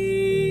knee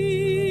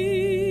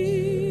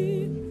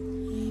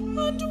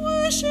and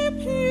worship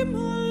him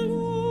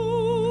alone.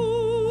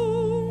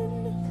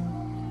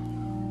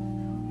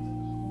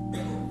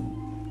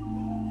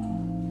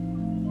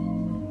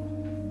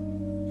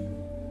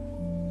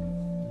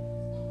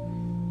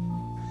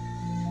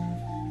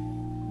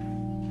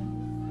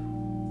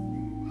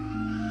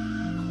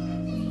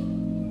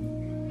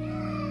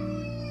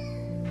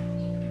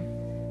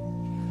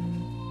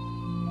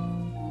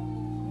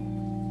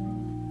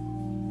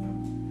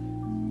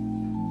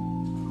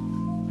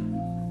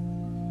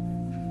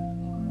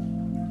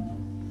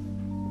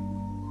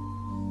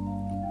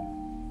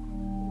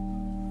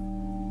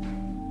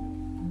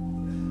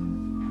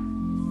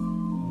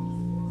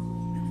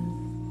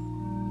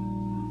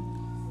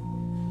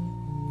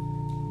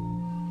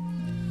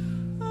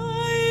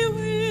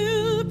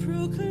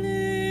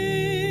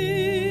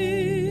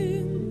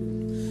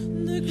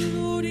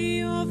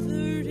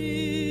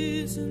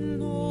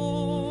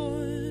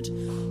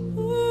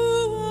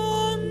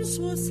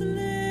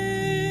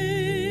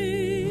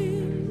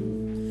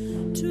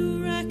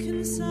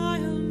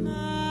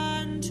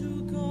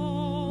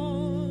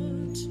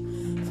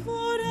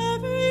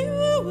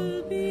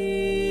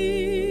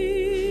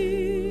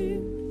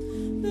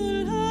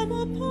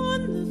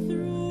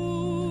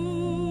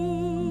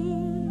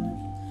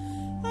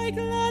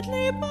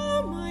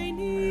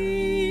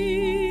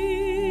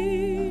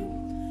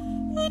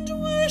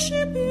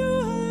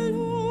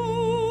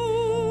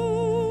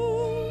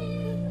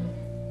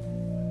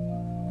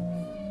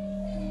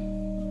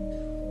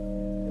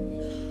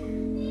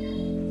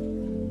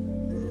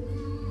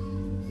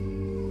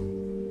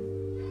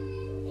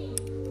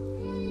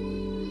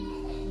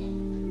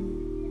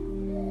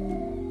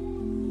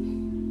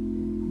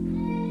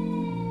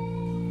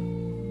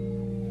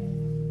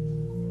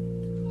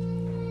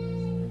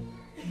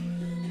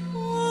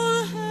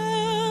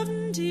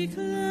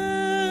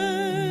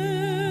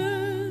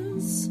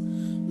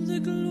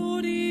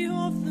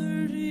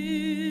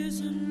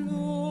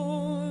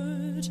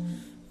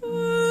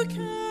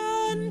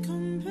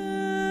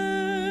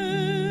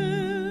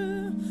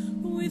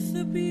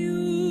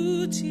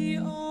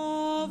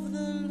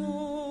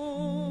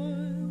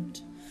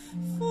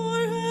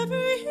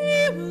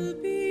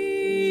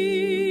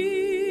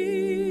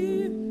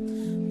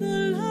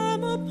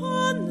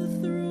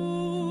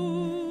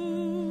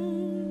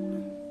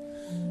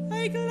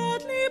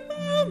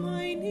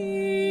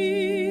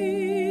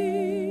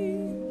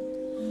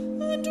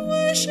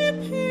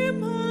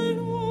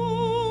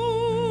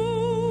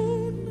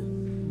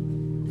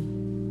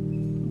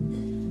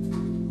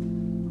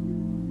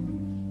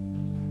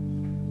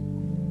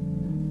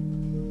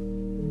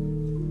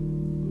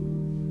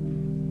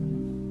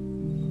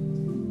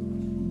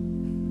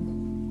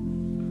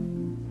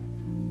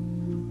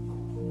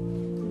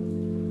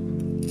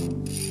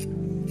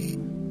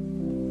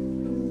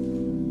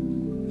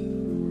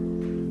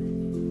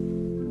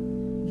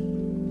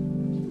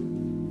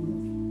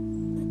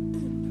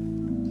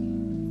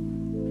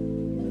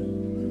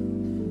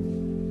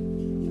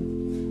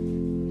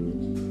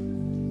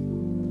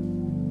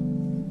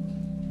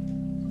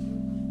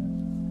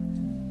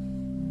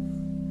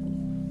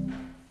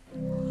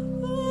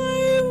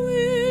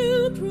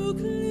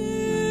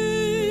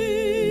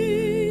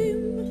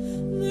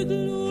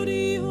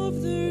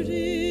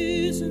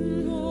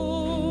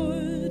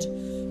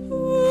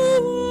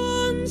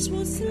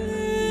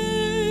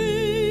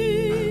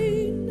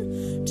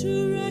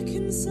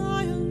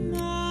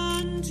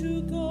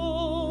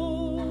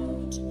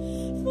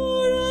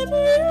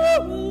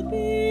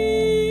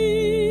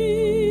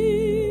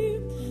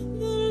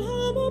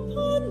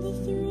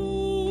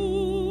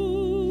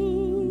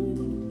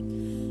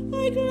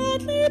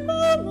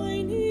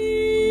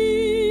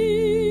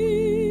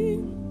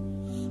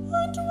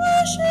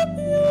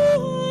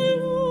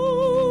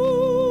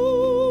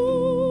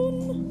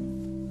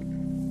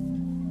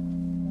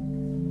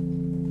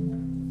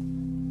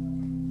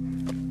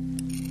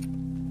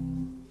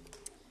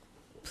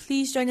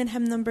 Please join in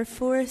hymn number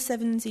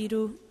 470,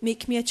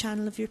 Make Me a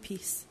Channel of Your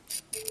Peace.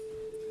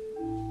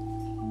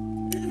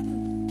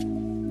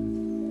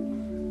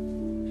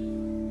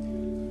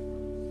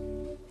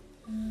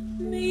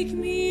 Make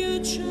me a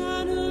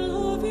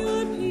channel of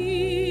your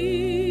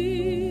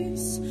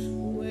peace.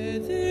 Where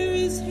there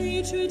is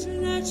hatred,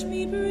 let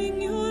me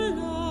bring your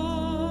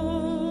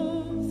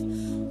love.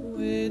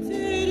 Where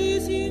there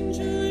is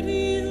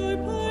injury, your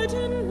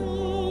pardon,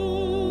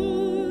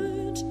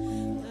 Lord.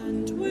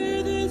 And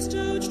where there's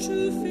doubt,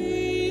 true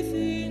faith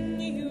in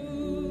you.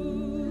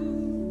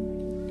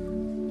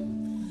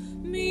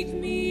 Make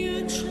me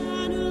a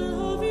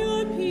channel of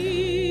your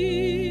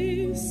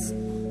peace.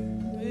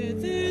 Where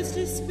there's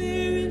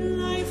despair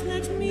in life,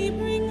 let me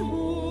bring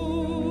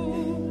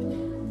hope.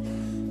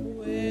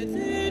 Where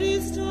there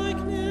is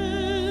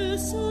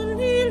darkness,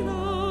 only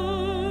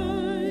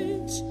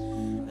light.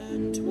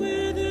 And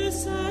where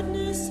there's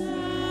sadness,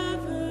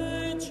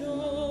 ever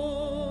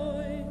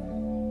joy.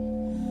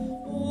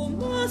 O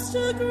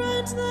Master,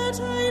 grant that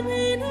I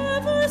may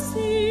never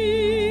seek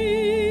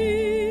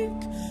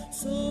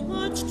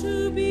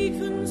to be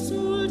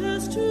consoled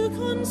as to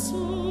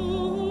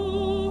console,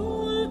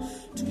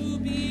 to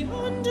be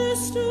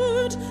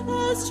understood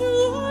as to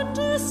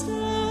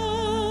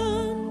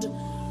understand,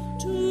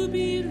 to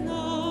be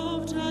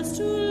loved as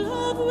to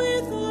love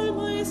with all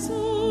my soul.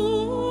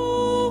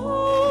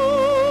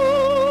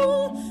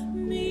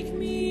 Make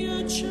me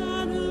a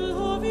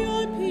channel of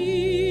your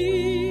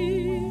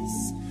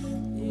peace.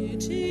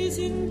 It is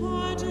in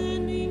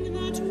pardoning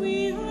that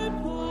we are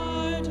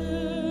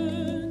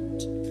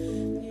pardoned,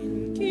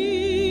 in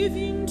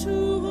giving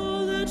to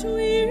all that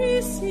we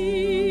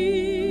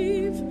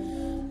receive,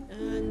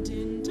 and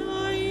in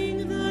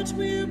dying that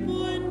we're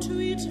born to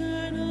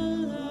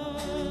eternal life.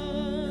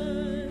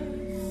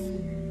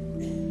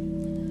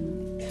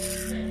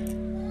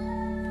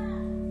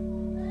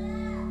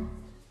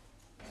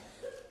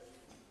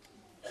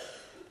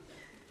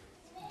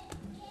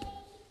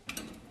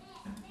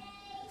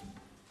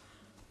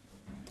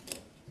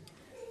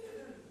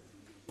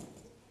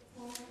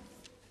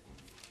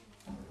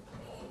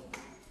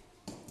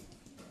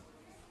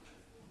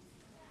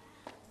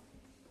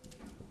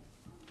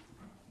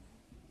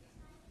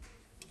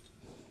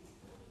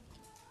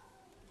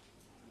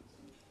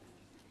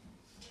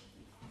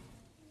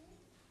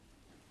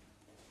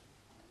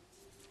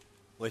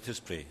 Let us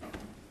pray.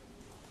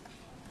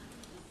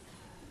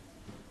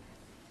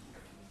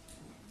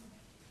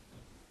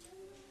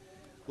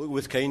 Look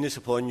with kindness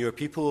upon your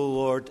people, O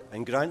Lord,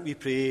 and grant, we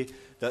pray,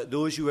 that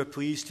those you are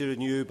pleased to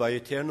renew by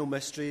eternal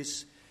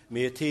mysteries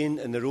may attain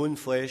in their own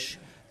flesh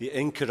the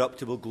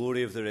incorruptible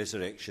glory of the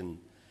resurrection.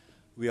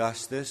 We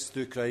ask this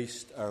through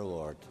Christ our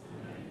Lord.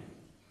 Amen.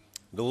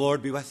 The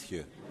Lord be with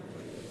you.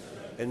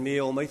 And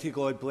may Almighty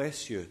God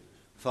bless you,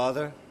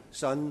 Father,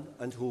 Son,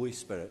 and Holy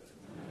Spirit.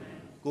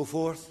 Amen. Go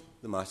forth.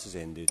 The Mass is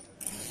ended.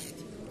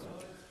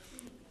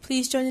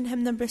 Please join in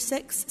hymn number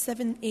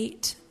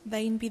 678,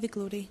 Thine be the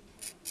glory.